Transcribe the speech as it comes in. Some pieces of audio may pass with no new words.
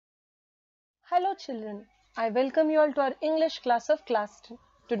Hello children, I welcome you all to our English class of class 10.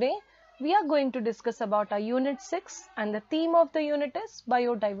 Today we are going to discuss about our unit 6 and the theme of the unit is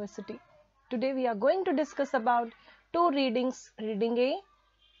biodiversity. Today we are going to discuss about two readings, reading A,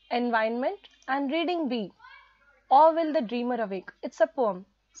 environment and reading B, Or Will the Dreamer Awake? It's a poem,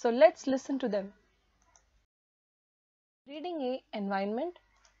 so let's listen to them. Reading A, environment.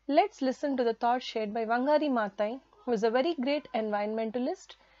 Let's listen to the thoughts shared by Wangari Maathai, who is a very great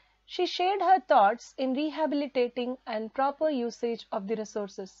environmentalist. She shared her thoughts in rehabilitating and proper usage of the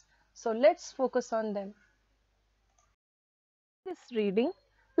resources. So let's focus on them. In this reading,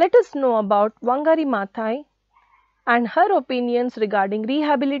 let us know about Wangari Maathai and her opinions regarding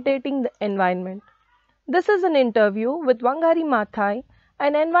rehabilitating the environment. This is an interview with Wangari Maathai,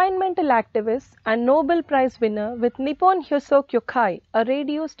 an environmental activist and Nobel Prize winner with Nippon Hyosok Yokai, a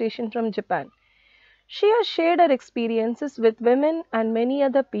radio station from Japan. She has shared her experiences with women and many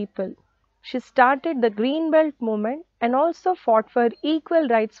other people. She started the Green Belt movement and also fought for equal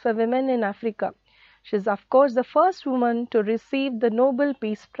rights for women in Africa. She is of course the first woman to receive the Nobel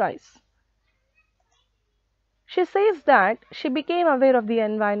Peace Prize. She says that she became aware of the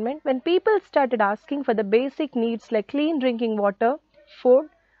environment when people started asking for the basic needs like clean drinking water, food,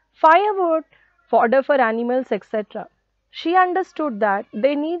 firewood, fodder for animals, etc. She understood that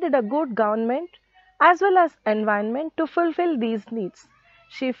they needed a good government as well as environment to fulfill these needs.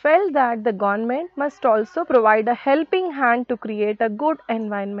 She felt that the government must also provide a helping hand to create a good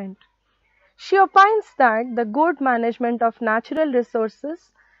environment. She opines that the good management of natural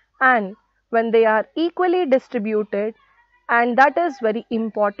resources and when they are equally distributed, and that is very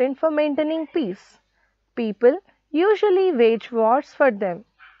important for maintaining peace. People usually wage wars for them.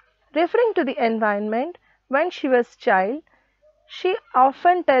 Referring to the environment, when she was child, she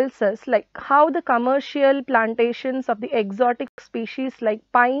often tells us like how the commercial plantations of the exotic species like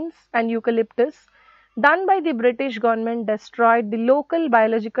pines and eucalyptus done by the British government destroyed the local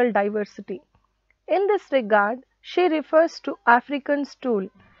biological diversity. In this regard, she refers to African stool,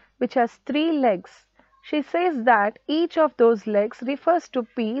 which has 3 legs. She says that each of those legs refers to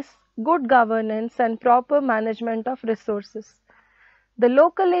peace, good governance and proper management of resources. The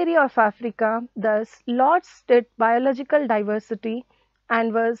local area of Africa thus lost its biological diversity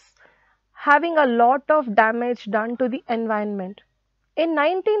and was having a lot of damage done to the environment. In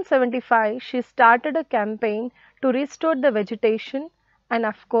 1975, she started a campaign to restore the vegetation and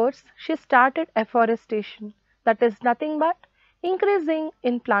of course, she started afforestation, that is nothing but increasing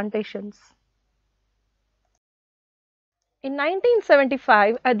in plantations. In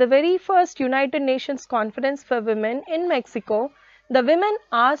 1975, at the very first United Nations Conference for Women in Mexico, the women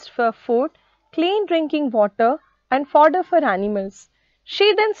asked for food, clean drinking water and fodder for animals.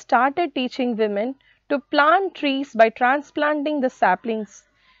 She then started teaching women to plant trees by transplanting the saplings.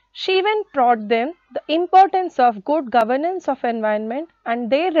 She even taught them the importance of good governance of environment and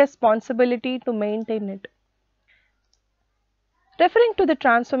their responsibility to maintain it. Referring to the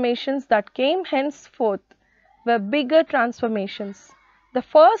transformations that came henceforth were bigger transformations. The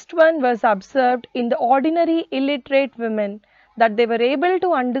first one was observed in the ordinary illiterate women that they were able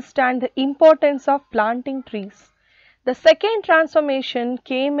to understand the importance of planting trees. The second transformation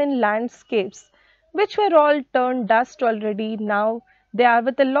came in landscapes which were all turned dust already. Now they are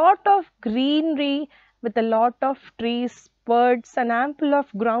with a lot of greenery, with a lot of trees, birds and ample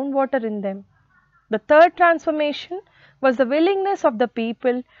of groundwater in them. The third transformation was the willingness of the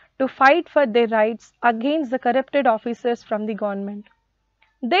people to fight for their rights against the corrupted officers from the government.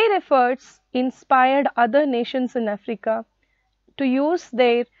 Their efforts inspired other nations in Africa to use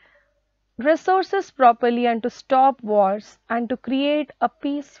their resources properly and to stop wars and to create a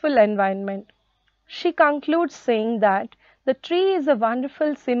peaceful environment. She concludes saying that the tree is a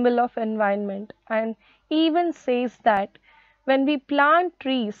wonderful symbol of environment and even says that when we plant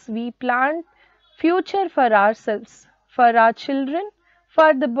trees, we plant future for ourselves, for our children,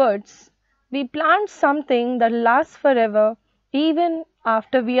 for the birds. We plant something that lasts forever even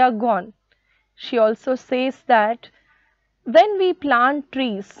after we are gone. She also says that when we plant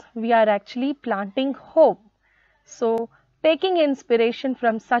trees, we are actually planting hope. So, taking inspiration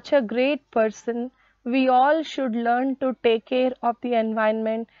from such a great person, we all should learn to take care of the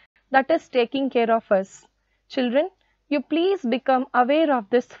environment that is taking care of us. Children, you please become aware of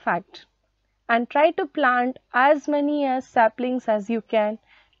this fact and try to plant as many as saplings as you can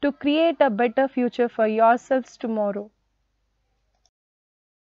to create a better future for yourselves tomorrow.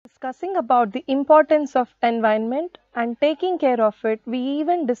 Discussing about the importance of environment and taking care of it, we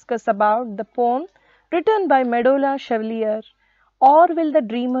even discuss about the poem written by Medola Chevalier, Or Will the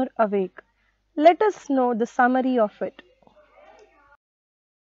Dreamer Awake? Let us know the summary of it.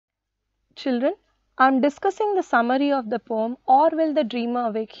 Children, I am discussing the summary of the poem Or Will the Dreamer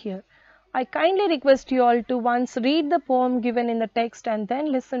Awake here. I kindly request you all to once read the poem given in the text and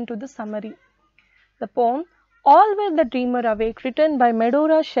then listen to the summary. The poem All Will the Dreamer Awake, written by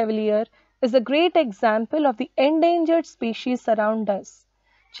Medora Chevalier, is a great example of the endangered species around us.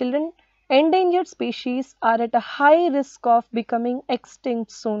 Children, endangered species are at a high risk of becoming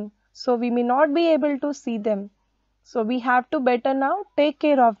extinct soon, so we may not be able to see them. So we have to better now take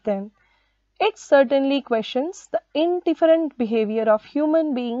care of them. It certainly questions the indifferent behavior of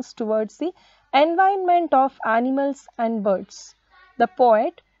human beings towards the environment of animals and birds. The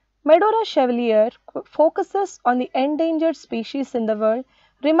poet Medora Chevalier focuses on the endangered species in the world,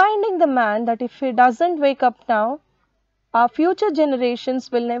 reminding the man that if he doesn't wake up now, our future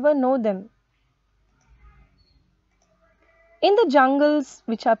generations will never know them. In the jungles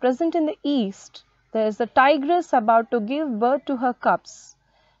which are present in the east, there is a tigress about to give birth to her cubs.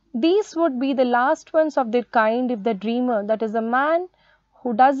 These would be the last ones of their kind if the dreamer, that is a man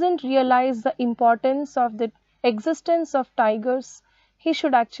who doesn't realize the importance of the existence of tigers, he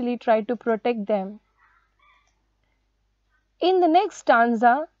should actually try to protect them. In the next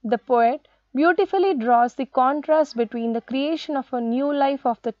stanza, the poet beautifully draws the contrast between the creation of a new life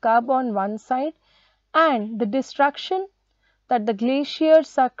of the cub on one side and the destruction that the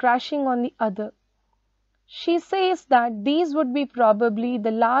glaciers are crashing on the other. She says that these would be probably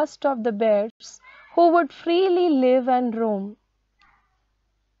the last of the bears who would freely live and roam.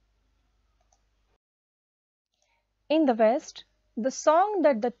 In the West, the song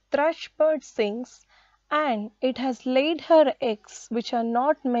that the thrush bird sings, and it has laid her eggs, which are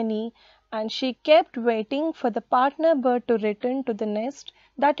not many, and she kept waiting for the partner bird to return to the nest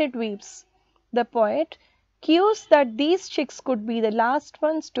that it weaves. The poet cues that these chicks could be the last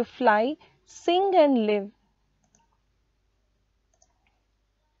ones to fly, sing and live.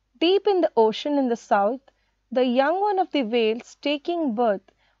 Deep in the ocean in the south, the young one of the whales taking birth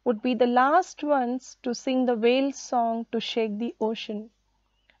would be the last ones to sing the whale song to shake the ocean.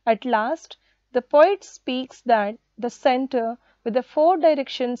 At last, the poet speaks that the center with the four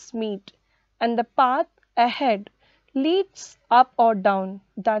directions meet, and the path ahead leads up or down.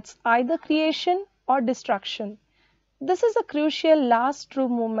 That's either creation or destruction. This is a crucial last true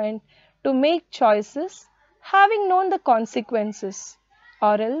moment to make choices, having known the consequences,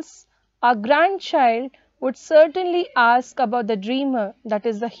 or else our grandchild would certainly ask about the dreamer, that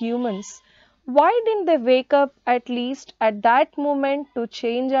is the humans. Why didn't they wake up at least at that moment to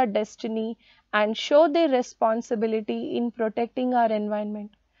change our destiny and show their responsibility in protecting our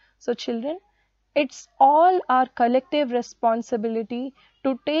environment? So children, it's all our collective responsibility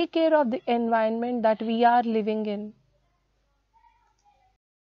to take care of the environment that we are living in.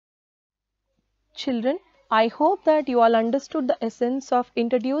 Children, I hope that you all understood the essence of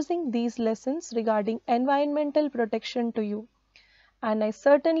introducing these lessons regarding environmental protection to you. And I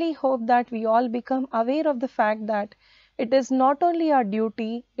certainly hope that we all become aware of the fact that it is not only our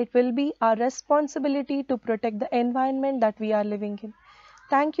duty, it will be our responsibility to protect the environment that we are living in.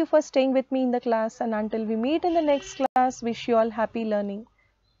 Thank you for staying with me in the class, and until we meet in the next class, wish you all happy learning.